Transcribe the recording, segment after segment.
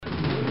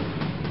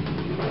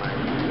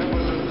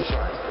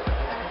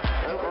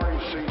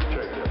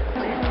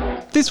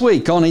This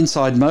week on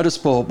Inside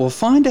Motorsport, we'll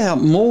find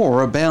out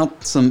more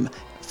about some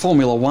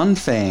Formula One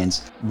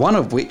fans, one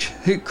of which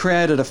who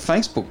created a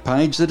Facebook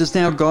page that has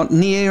now got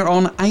near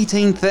on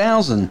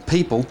 18,000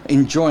 people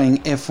enjoying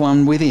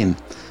F1 with him.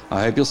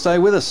 I hope you'll stay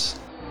with us.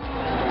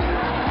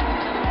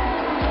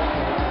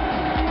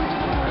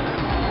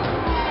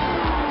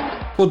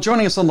 Well,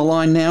 joining us on the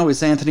line now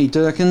is Anthony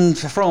Durkin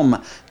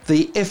from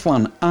the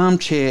F1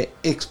 Armchair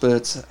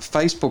Experts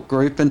Facebook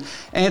group. And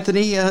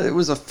Anthony, it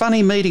was a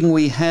funny meeting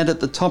we had at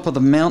the top of the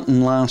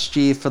mountain last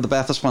year for the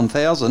Bathurst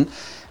 1000,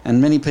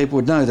 and many people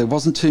would know there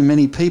wasn't too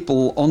many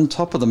people on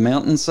top of the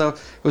mountain, so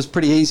it was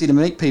pretty easy to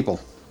meet people.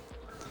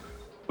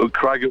 Well,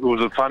 Craig, it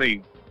was a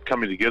funny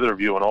coming together of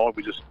you and I.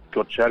 We just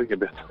got chatting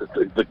about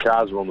the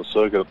cars were on the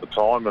circuit at the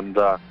time, and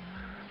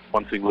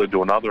one thing led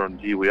to another, and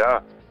here we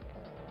are.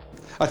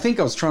 I think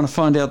I was trying to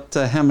find out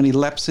how many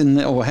laps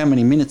or how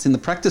many minutes in the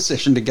practice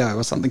session to go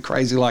or something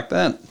crazy like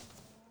that.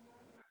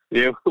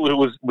 Yeah, it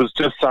was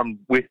just some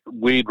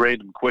weird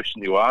random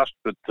question you asked,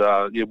 but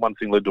one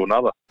thing led to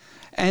another.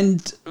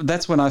 And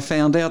that's when I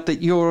found out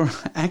that you're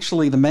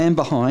actually the man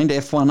behind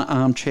F1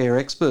 Armchair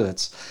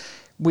Experts,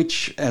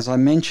 which, as I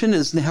mentioned,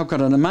 has now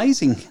got an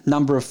amazing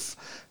number of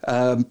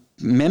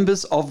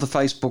members of the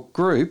Facebook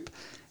group,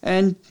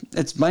 and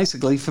it's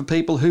basically for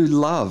people who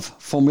love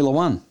Formula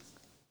One.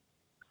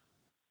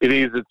 It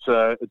is. It's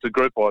a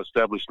group I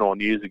established 9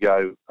 years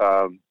ago.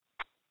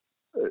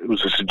 It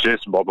was a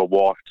suggestion by my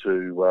wife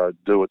to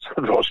do it.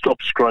 So I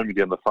stopped screaming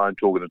down the phone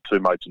talking to two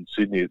mates in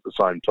Sydney at the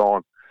same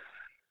time.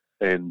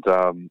 And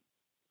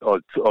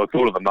I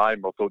thought of the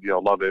name. I thought, I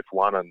love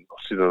F1, and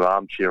I sit in an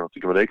armchair and I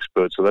think of an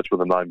expert. So that's where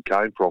the name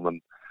came from.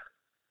 And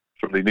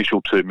from the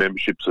initial two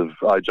memberships of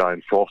AJ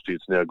and Frosty,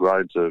 it's now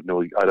grown to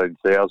nearly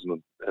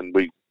 18,000. And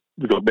we've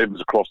got members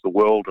across the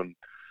world, and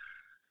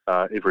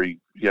every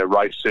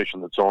race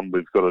session that's on,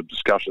 we've got a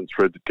discussion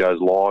thread that goes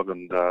live,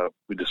 and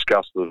we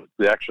discuss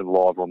the action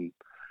live on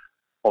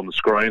the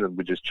screen, and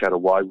we just chat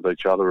away with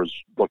each other as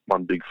like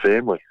one big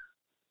family.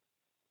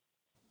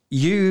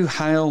 You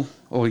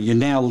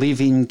now live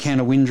in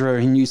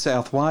Canowindra in New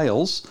South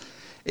Wales.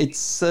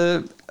 It's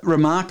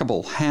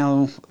remarkable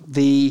how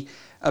the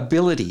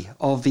ability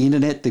of the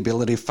internet, the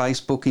ability of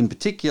Facebook in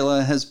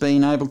particular, has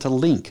been able to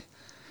link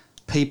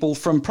people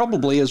from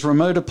probably as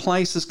remote a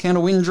place as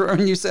Canowindra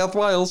in New South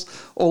Wales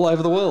all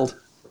over the world.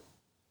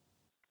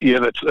 Yeah,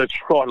 that's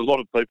right. A lot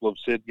of people have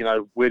said,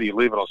 where do you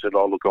live? And I said,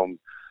 look, I'm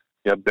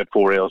about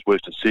 4 hours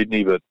west of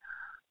Sydney, but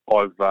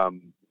I've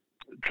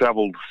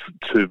travelled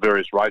to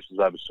various races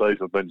overseas.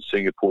 I've been to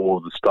Singapore,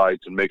 the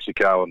States and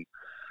Mexico, and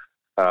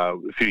a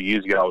few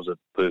years ago I was at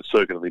the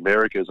Circuit of the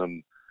Americas,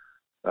 and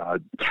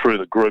through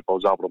the group I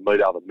was able to meet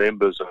other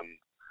members, and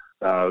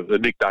the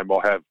nickname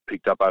I have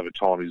picked up over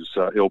time is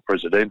El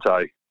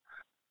Presidente,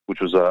 which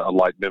was a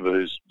late member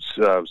who's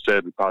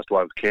sadly passed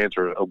away with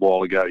cancer a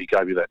while ago. He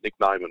gave me that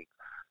nickname, and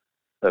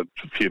a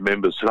few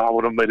members said, I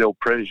want to meet El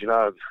Prez.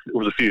 There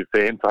was a few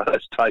fan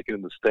photos taken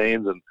in the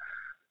stands,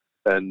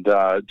 and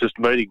just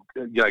meeting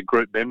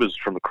group members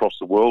from across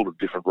the world of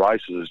different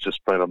races has just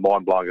been a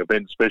mind-blowing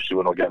event, especially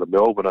when I go to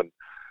Melbourne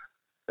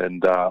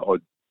and I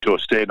do a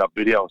stand-up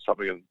video or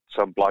something, and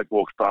some bloke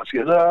walks past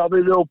and goes,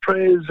 there's El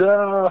Prez.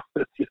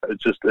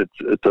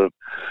 It's a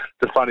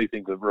funny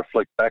thing to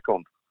reflect back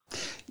on.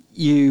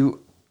 You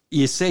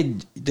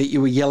said that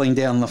you were yelling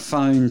down the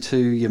phone to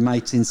your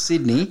mates in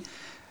Sydney.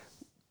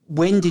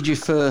 When did you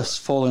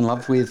first fall in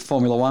love with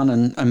Formula One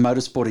and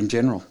motorsport in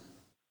general?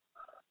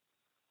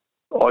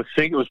 I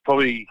think it was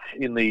probably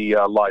in the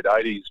late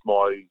 80s.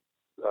 My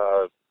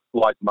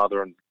late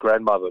mother and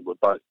grandmother were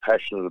both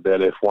passionate about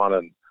F1,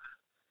 and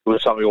it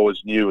was something I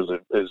always knew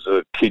as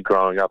a kid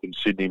growing up in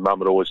Sydney. Mum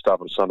would always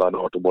stop on Sunday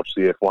night to watch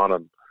the F1,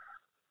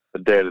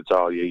 and Dad would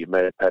say, you're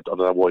mad, Pat, I don't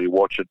know why you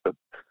watch it. But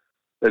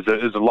as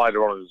a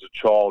later on, as a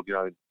child,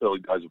 early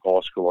days of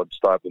high school, I'd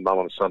stay up with Mum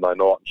on a Sunday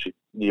night, and she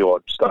knew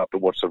I'd stay up to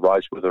watch the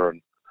race with her,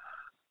 and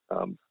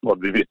I'd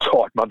be a bit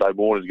tight Monday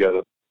morning to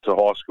go to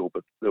high school.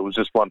 But there was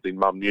just one thing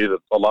Mum knew, that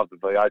I loved the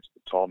V8s at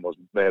the time. I was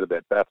mad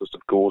about Bathurst,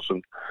 of course,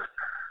 and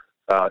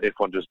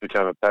F1 just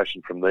became a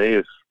passion from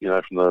there,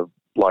 from the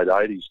late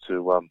 80s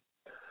to... and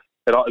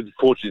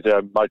unfortunately,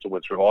 our mates I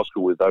went through high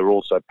school with, they were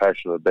also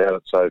passionate about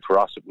it. So for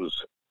us, it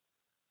was...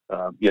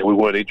 we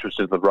weren't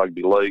interested in the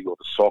rugby league or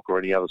the soccer or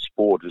any other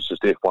sport. It's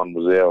just F1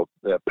 was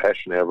our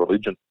passion, our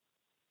religion.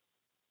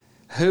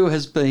 Who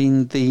has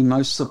been the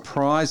most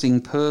surprising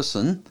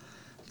person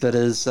that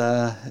has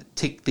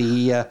ticked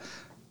the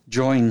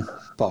join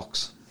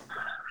box?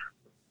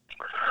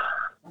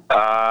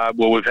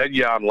 Well, we've had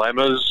Jan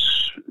Lammers.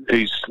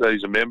 He's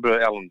a member.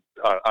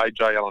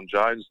 AJ Alan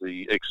Jones,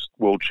 the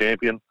ex-world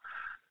champion,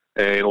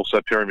 and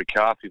also Perry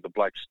McCarthy, the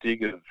Black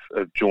Stig,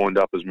 have joined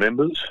up as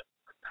members.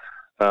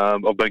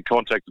 I've been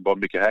contacted by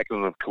Mika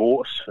Hakkinen, of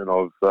course, and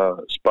I've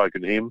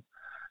spoken to him.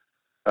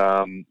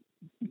 I've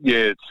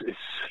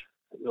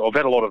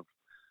had a lot of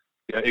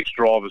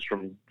ex-drivers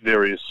from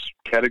various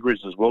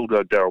categories as well.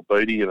 Darryl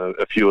Beattie and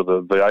a few of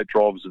the V8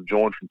 drivers have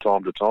joined from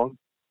time to time.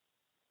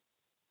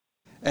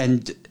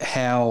 And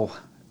how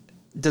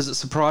does it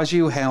surprise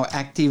you how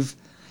active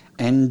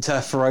and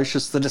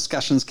ferocious the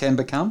discussions can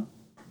become?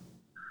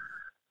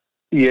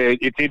 Yeah,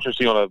 it's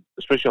interesting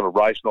especially on a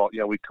race night.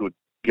 We could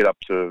get up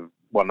to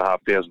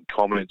 1,500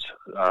 comments.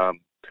 I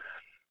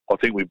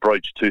think we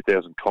breached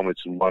 2,000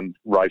 comments in one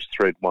race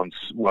thread one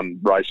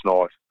race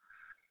night.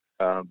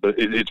 But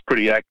it's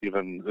pretty active,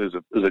 and there's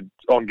an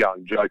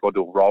ongoing joke. I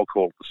do a roll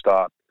call at the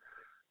start,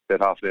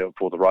 about half an hour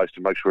before the race,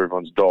 to make sure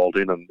everyone's dialed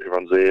in and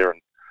everyone's there,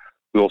 and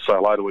we all say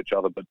hello to each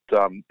other. But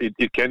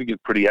it can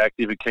get pretty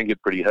active. It can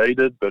get pretty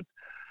heated. But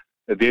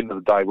at the end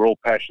of the day, we're all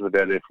passionate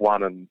about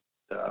F1, and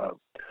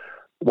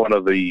one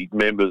of the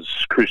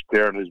members, Chris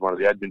Perrin, who's one of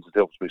the admins that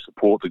helps me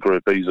support the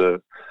group, he's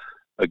a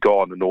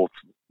guy in the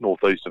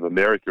northeast of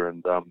America,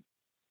 and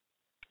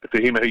for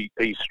him,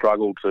 he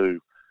struggled to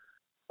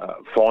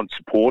find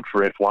support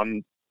for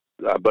F1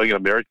 being in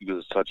America, because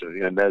it's such a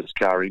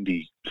NASCAR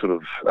Indy sort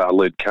of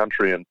led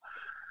country. And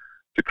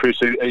for Chris,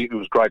 it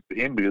was great for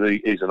him because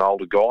he's an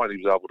older guy, and he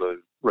was able to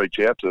reach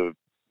out to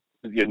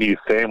a new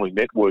family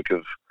network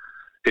of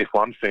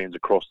F1 fans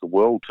across the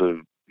world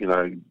to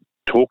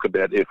talk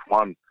about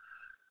F1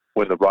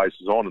 when the race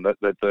is on, and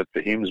that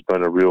for him has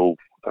been a real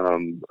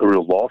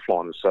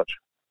lifeline as such.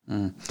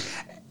 Mm.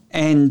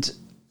 And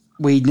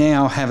we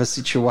now have a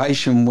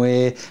situation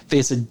where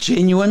there's a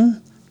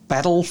genuine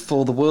battle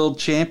for the World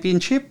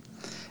Championship,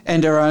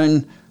 and our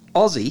own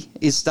Aussie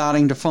is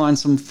starting to find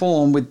some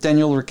form with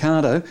Daniel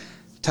Ricciardo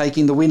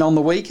taking the win on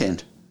the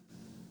weekend.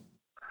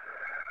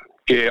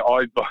 Yeah,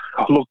 I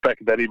look back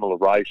at that Imola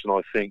race and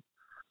I think,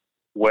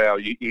 wow,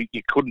 you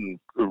couldn't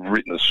have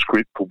written a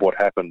script for what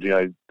happened.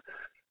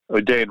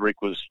 Dan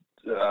Rick was,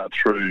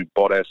 through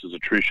Bottas's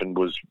attrition,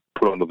 was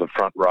put onto the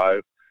front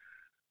row.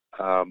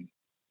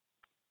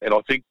 And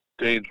I think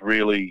Dan's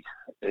really,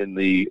 in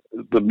the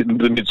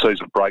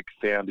mid-season break,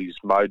 found his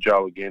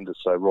mojo again to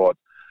say, right,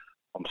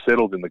 I'm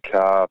settled in the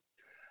car,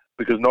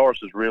 because Norris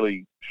has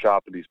really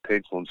sharpened his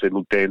pencil and said,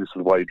 look, Dan, this is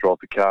the way you drive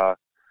the car.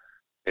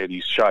 And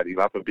he's showed him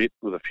up a bit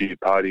with a few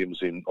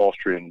podiums in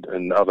Austria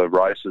and other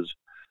races.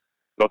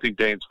 But I think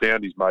Dan's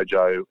found his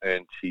mojo,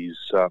 and he's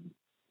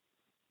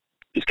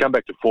come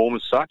back to form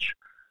as such.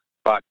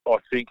 But I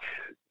think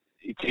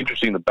it's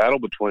interesting, the battle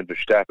between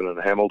Verstappen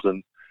and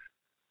Hamilton.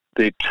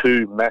 They're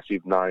two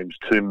massive names,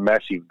 two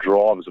massive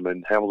drivers. I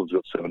mean, Hamilton's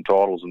got 7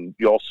 titles, and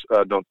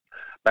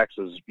Max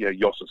is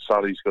Yoss's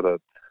son. He's got a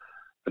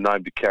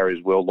name to carry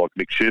as well, like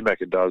Mick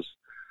Schumacher does.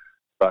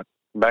 But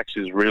Max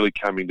is really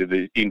coming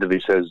into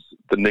this as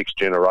the next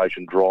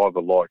generation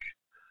driver, like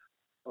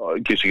I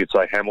guess you could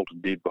say Hamilton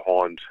did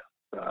behind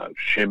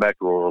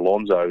Schumacher or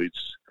Alonso.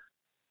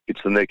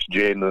 It's the next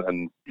gen,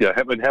 and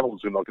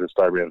Hamilton's not going to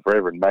stay around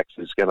forever, and Max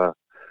is going to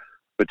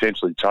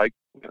potentially take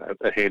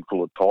a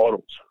handful of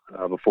titles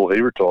before he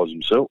retires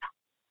himself.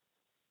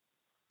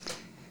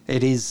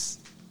 It is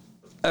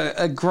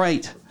a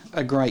great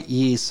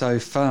year so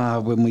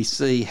far when we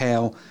see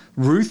how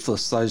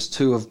ruthless those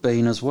two have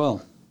been as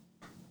well.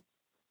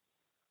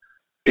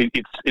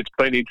 It's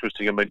been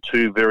interesting. I mean,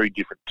 two very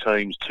different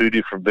teams,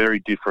 very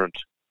different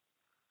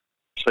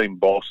team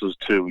bosses,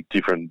 two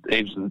different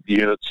engine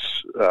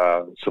units,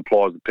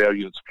 suppliers, the power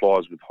unit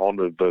suppliers with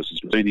Honda versus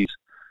Mercedes,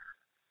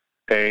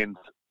 and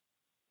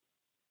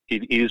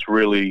it is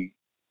really,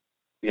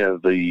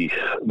 the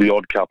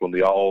odd couple and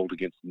the old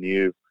against the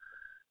new.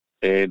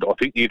 And I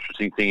think the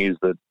interesting thing is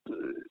that,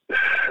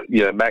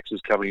 Max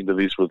is coming into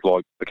this with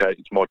like, okay,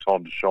 it's my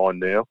time to shine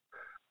now.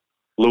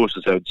 Lewis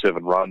has had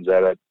 7 runs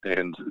at it,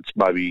 and it's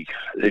maybe,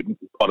 I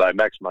know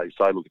Max may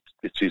say, look,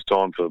 it's his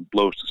time for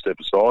Lewis to step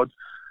aside.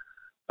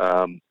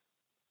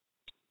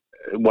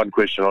 One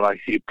question I know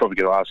you're probably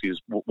going to ask is,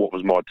 what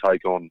was my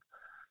take on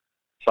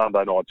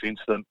Sunday night's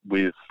incident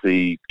with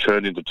the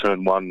turn into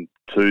turn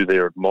 1-2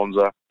 there at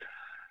Monza?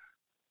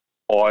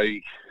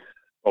 I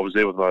was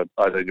there with my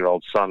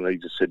 18-year-old son, and he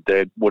just said,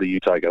 Dad, what do you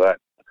take of that?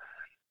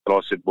 And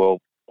I said, well,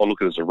 I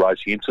look at it as a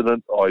racing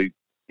incident.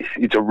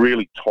 It's a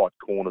really tight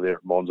corner there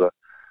at Monza.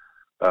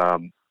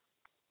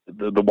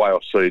 The way I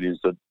see it is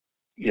that,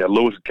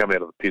 Lewis had come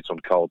out of the pits on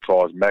cold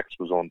tyres. Max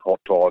was on hot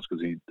tyres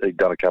because he'd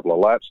done a couple of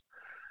laps.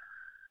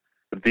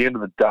 But at the end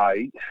of the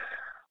day,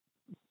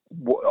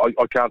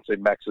 I can't see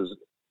Max's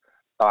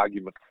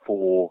argument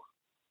for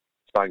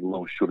saying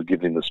Lewis should have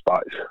given him the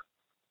space.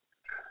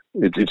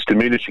 It's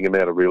diminishing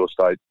amount of real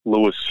estate.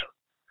 Lewis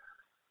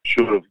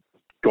should have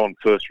gone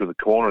first through the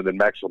corner, and then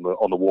Max on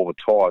the warmer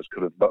tyres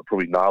could have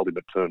probably nailed him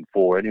at turn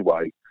 4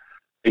 anyway.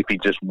 If he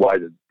just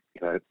waited,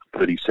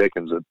 30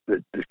 seconds,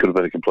 it could have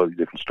been a completely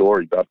different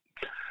story. But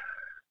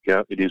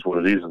it is what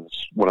it is, and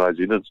it's one of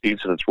those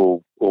incidents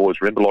we'll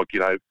always remember. Like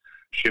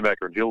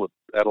Schumacher and Hill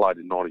at Adelaide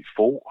in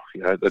 '94.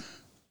 That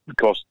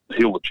cost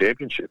Hill the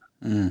championship.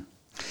 Mm.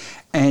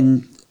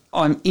 And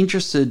I'm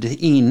interested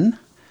in,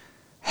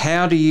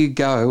 how do you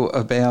go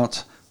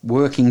about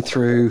working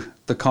through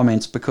the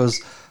comments?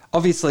 Because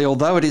obviously,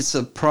 although it is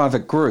a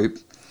private group,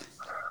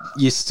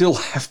 you still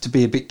have to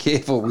be a bit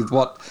careful with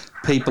what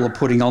people are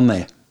putting on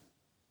there.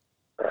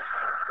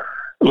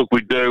 Look,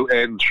 we do,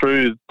 and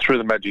through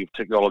the magic of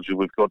technology,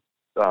 we've got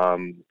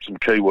some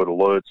keyword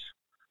alerts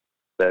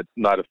that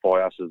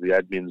notify us as the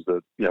admins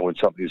that, when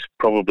something's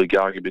probably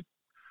going a bit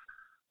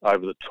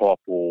over the top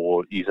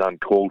or is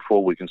uncalled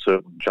for, we can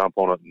certainly jump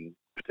on it and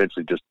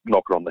potentially just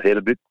knock it on the head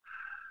a bit.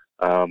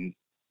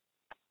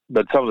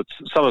 But some of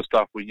the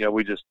stuff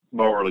we just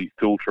morally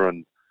filter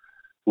and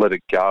let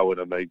it go.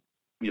 And I mean,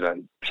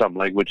 some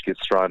language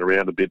gets thrown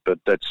around a bit, but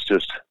that's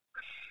just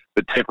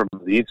the temperament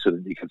of the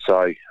incident, you could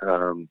say.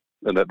 And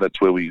that's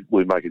where we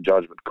make a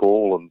judgment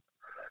call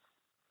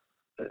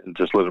and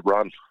just let it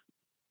run.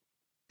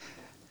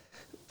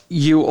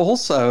 You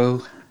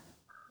also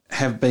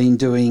have been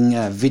doing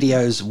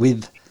videos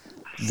with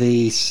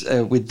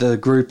the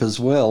group as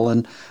well,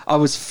 and I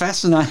was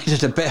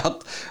fascinated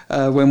about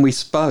when we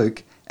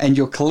spoke and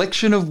your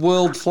collection of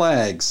world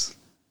flags.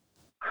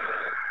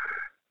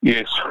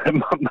 Yes,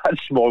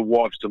 much to my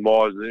wife's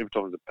demise. Every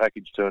time the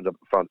package turned up at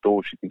the front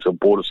door, she thinks I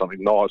bought her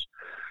something nice.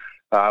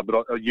 But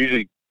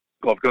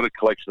I've got a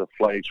collection of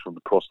flags from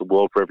across the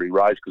world for every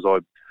race,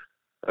 because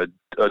I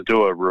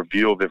do a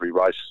review of every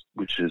race,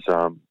 which is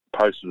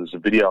posted as a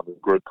video on the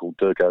group called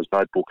Durko's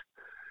Notebook.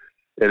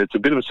 And it's a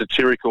bit of a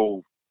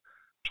satirical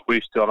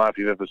twist. I don't know if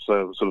you've ever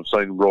sort of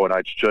seen Roy and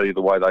HG,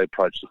 the way they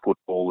approach the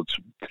football.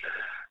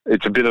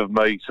 It's a bit of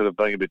me sort of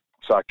being a bit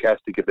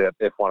sarcastic about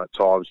F1 at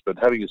times, but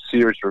having a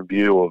serious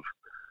review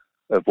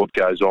of what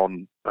goes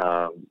on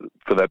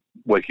for that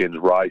weekend's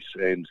race.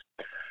 And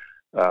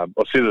I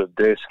sit at a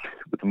desk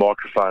with a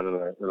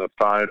microphone and a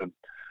phone,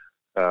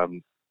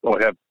 and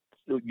I have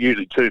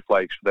usually two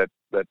flags for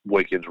that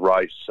weekend's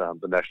race,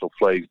 the national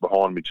flags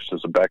behind me just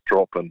as a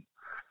backdrop, and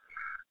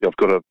I've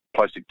got a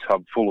plastic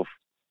tub full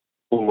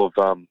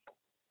of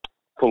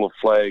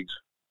flags.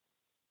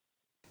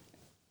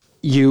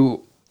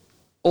 You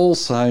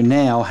also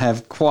now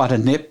have quite a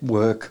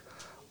network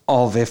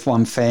of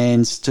F1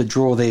 fans to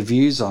draw their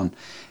views on.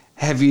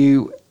 Have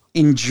you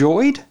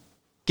enjoyed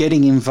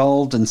getting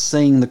involved and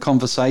seeing the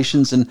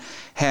conversations and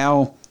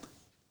how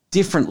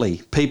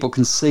differently people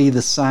can see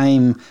the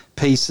same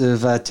piece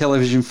of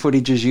television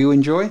footage as you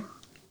enjoy?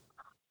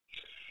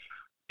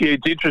 Yeah,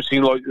 it's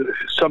interesting. Like,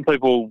 some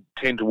people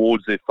tend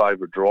towards their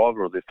favourite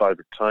driver or their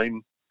favourite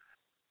team,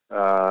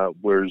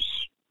 whereas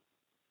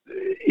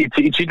it's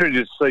interesting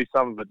to see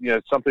some of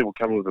it. Some people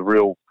come with a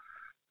real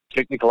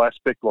technical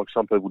aspect. Like,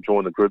 some people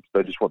join the groups,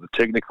 they just want the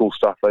technical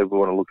stuff. They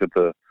want to look at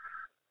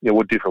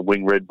what different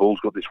wing Red Bulls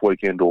got this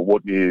weekend, or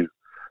what new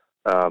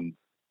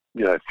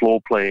floor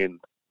plan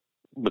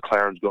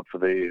McLaren's got for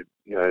their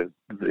the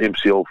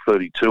MCL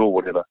 32 or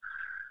whatever.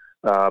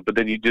 But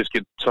then you just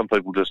get some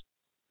people just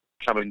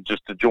coming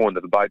just to join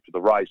the debate for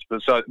the race.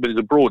 But there's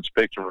a broad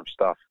spectrum of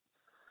stuff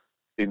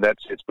in that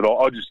sense. But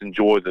I just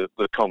enjoy the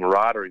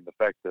camaraderie and the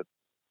fact that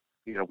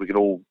we can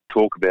all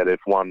talk about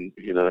F1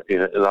 in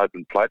an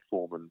open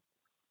platform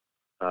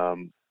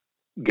and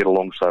get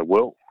along so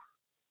well.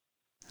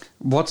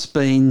 What's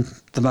been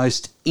the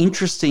most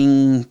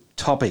interesting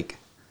topic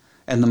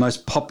and the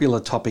most popular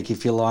topic,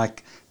 if you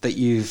like, that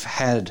you've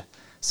had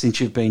since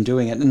you've been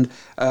doing it? And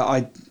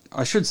I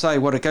should say,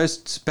 it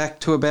goes back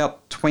to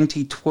about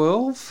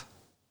 2012?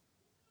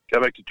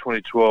 Go back to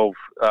 2012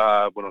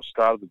 when I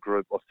started the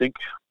group. I think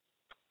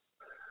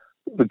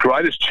the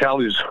greatest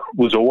challenge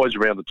was always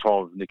around the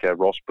time of Nico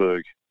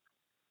Rosberg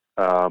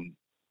and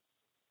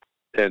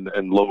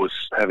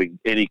Lewis having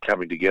any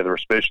coming together,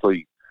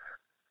 especially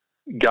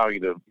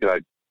going to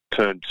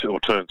turn 3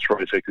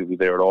 effectively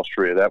there at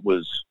Austria. That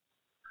was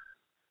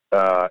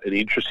an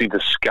interesting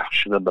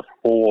discussion, and the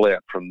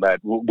fallout from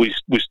that. We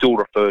still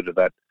refer to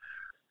that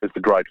as the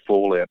great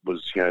fallout.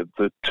 Was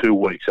the 2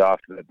 weeks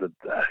after that, the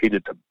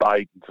heated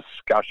debate and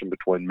discussion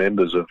between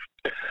members of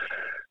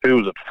who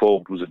was at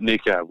fault. Was it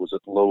Nico? Was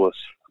it Lewis?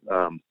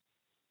 And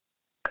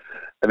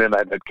then they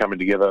had that coming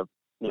together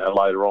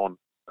later on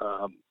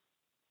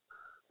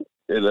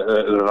in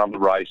another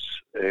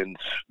race, and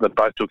they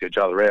both took each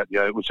other out.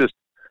 It was just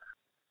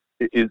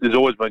there's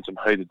always been some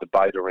heated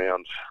debate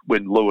around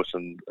when Lewis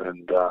and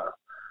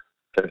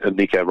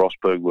Nico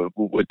Rosberg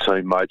were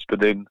teammates.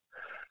 But then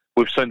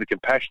we've seen the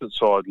compassionate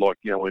side, like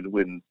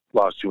when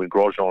last year when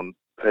Grosjean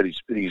had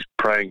his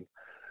prang,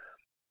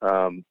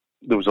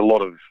 there was a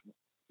lot of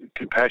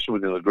compassion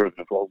within the group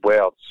of,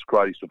 wow, it's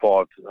great he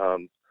survived.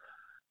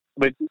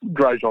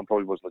 Grosjean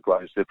probably wasn't the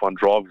greatest F1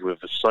 driver we've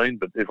ever seen,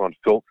 but everyone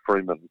felt for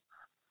him and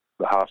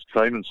the Haas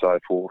team and so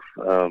forth.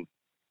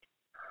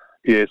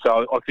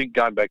 So I think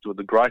going back to it,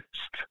 the greatest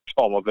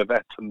time I've ever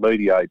had to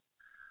mediate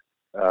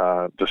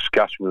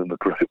discussion within the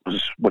group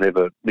was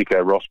whenever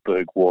Nico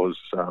Rosberg was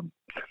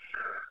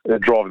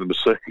driving the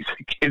Mercedes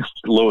against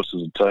Lewis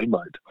as a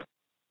teammate.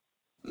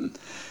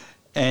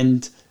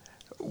 And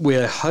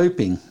we're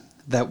hoping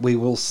that we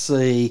will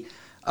see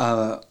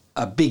a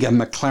bigger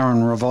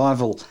McLaren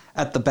revival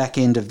at the back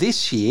end of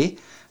this year,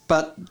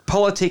 but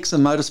politics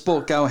and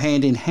motorsport go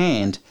hand in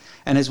hand.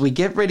 And as we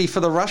get ready for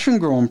the Russian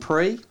Grand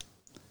Prix,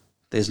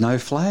 there's no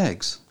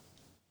flags.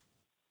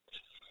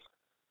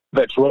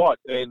 That's right.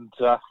 And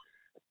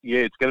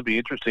it's going to be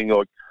interesting.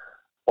 Like,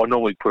 I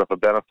normally put up a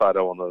banner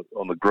photo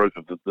on the group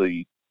of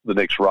the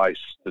next race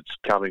that's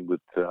coming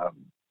with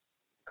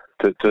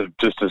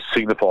to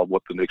signify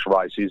what the next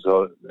race is.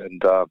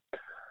 And I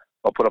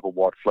put up a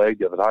white flag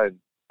the other day, and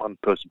one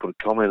person put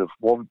a comment of,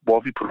 why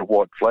have you put a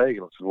white flag?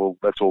 And I said, well,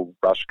 that's all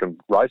Rush can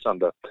race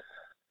under.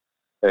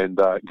 And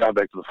going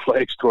back to the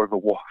flag story, my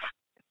wife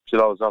said,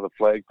 there's another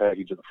flag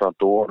package at the front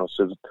door. And I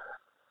said,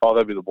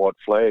 that'll be the white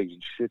flags.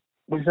 And she said,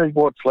 what do you need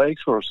white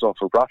flags for? It's not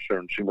for Russia.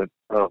 And she went,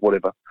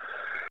 whatever.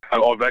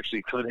 And I've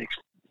actually, for the next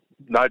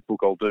notebook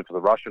I'll do for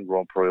the Russian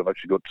Grand Prix, I've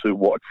actually got 2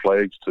 white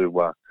flags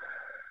to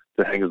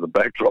hang as the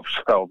backdrop.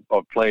 So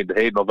I've planned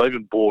ahead. And I've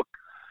even bought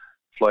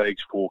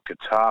flags for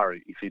Qatar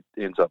if it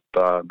ends up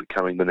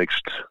becoming the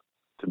next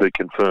to be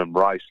confirmed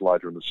race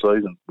later in the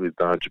season, with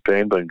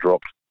Japan being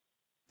dropped.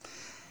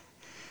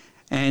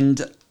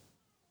 And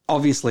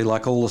obviously,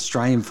 like all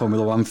Australian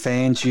Formula One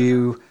fans,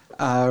 you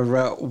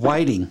are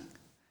waiting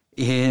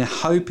and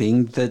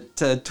hoping that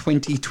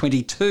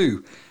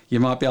 2022 you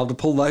might be able to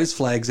pull those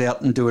flags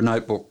out and do a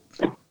notebook.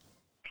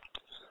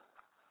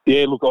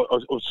 Yeah, look,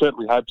 I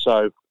certainly hope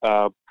so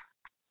for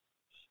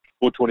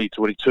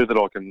 2022 that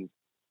I can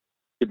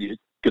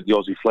get the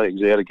Aussie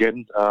flags out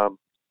again.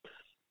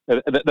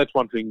 And that's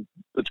one thing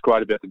that's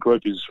great about the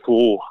group is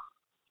for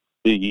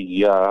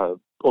the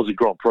Aussie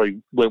Grand Prix,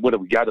 whenever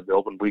we go to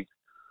Melbourne, we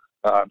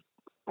on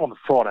the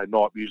Friday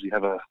night we usually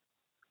have a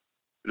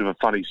bit of a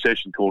funny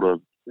session called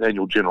an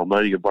annual general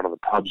meeting at one of the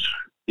pubs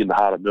in the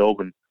heart of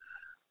Melbourne.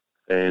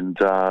 And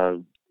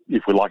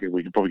if we're lucky,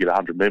 we can probably get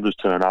 100 members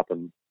turn up,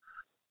 and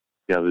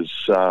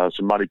there's some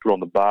money put on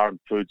the bar and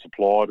food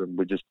supplied, and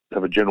we just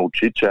have a general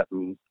chit chat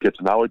and get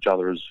to know each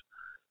other as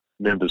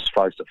members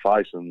face to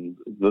face. And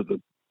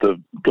the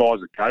guys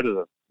that go to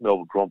the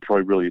Melbourne Grand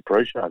Prix really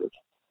appreciate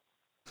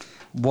it.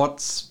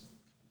 What's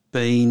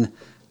been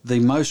the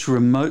most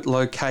remote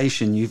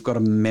location you've got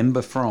a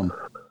member from?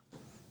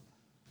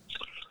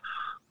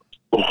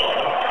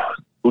 Oh,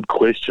 good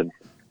question.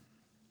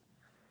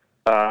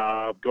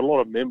 I've got a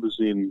lot of members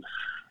in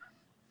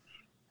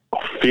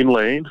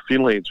Finland.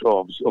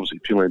 Obviously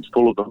Finland's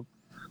full of them.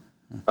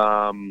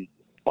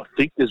 I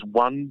think there's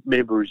one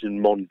member who's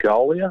in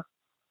Mongolia.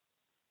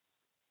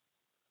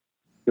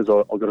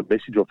 Because I got a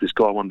message off this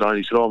guy one day, and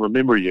he said, I'm a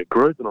member of your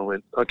group. And I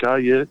went, okay,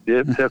 yeah,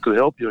 how can I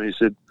help you? And he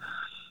said,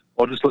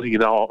 I'm just letting you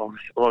know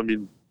I'm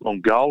in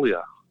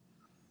Mongolia.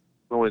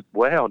 And I went,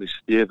 wow. And he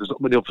said, yeah, there's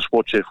not many of us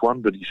watch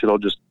F1, but he said, I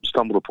just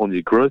stumbled upon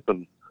your group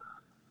and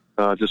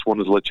just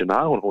wanted to let you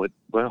know. And I went,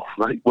 well,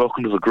 mate,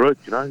 welcome to the group.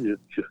 You're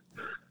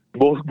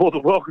more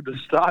than welcome to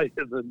stay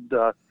and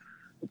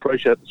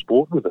appreciate the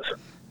sport with us.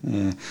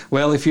 Yeah.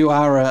 Well, if you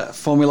are a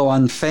Formula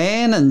One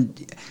fan,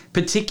 and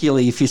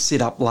particularly if you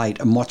sit up late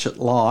and watch it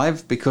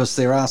live, because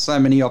there are so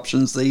many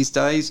options these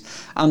days,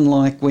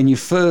 unlike when you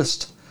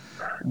first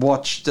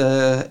watched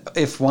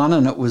F1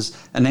 and it was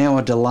an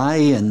hour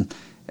delay and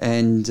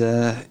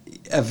a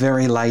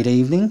very late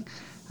evening.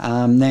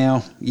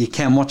 Now you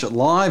can watch it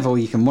live, or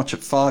you can watch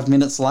it 5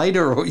 minutes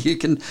later, or you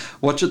can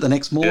watch it the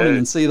next morning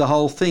and see the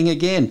whole thing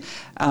again.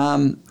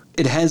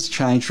 It has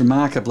changed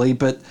remarkably,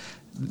 but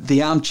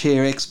the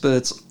Armchair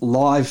Experts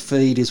live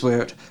feed is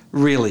where it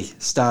really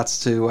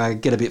starts to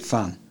get a bit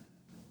fun.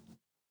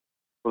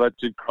 Well,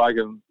 that's it, Craig,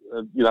 and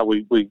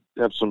we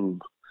have some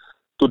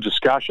good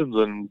discussions,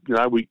 and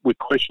we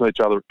question each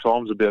other at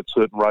times about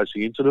certain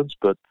racing incidents,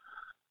 but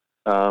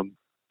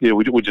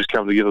we just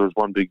come together as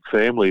one big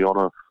family on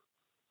a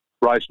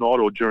race night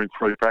or during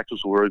free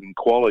practice or even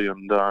quali,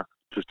 and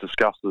just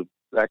discuss the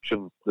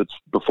action that's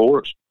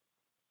before us.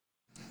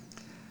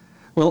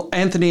 Well,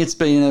 Anthony, it's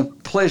been a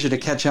pleasure to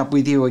catch up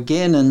with you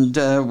again, and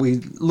we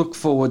look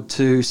forward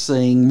to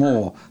seeing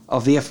more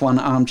of the F1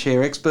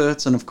 Armchair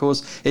Experts. And, of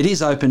course, it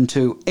is open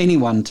to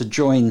anyone to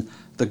join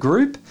the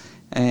group,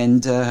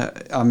 and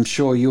I'm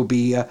sure you'll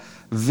be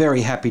very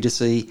happy to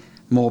see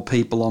more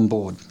people on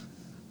board.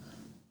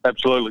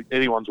 Absolutely.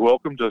 Anyone's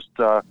welcome. Just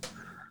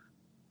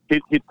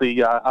hit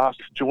the Ask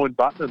to Join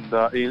button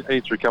and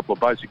answer a couple of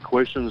basic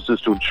questions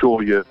just to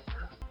ensure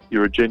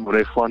you're a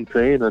genuine F1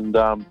 fan,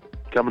 and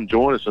come and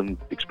join us and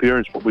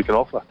experience what we can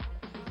offer.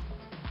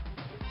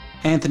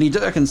 Anthony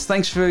Durkins,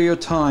 thanks for your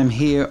time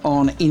here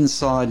on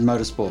Inside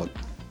Motorsport.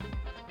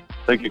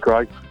 Thank you,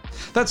 Craig.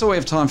 That's all we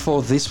have time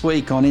for this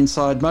week on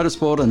Inside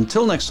Motorsport.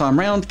 Until next time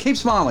round, keep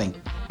smiling,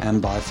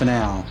 and bye for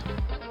now.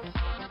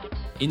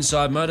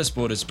 Inside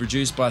Motorsport is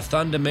produced by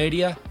Thunder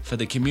Media for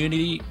the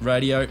Community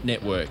Radio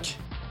Network.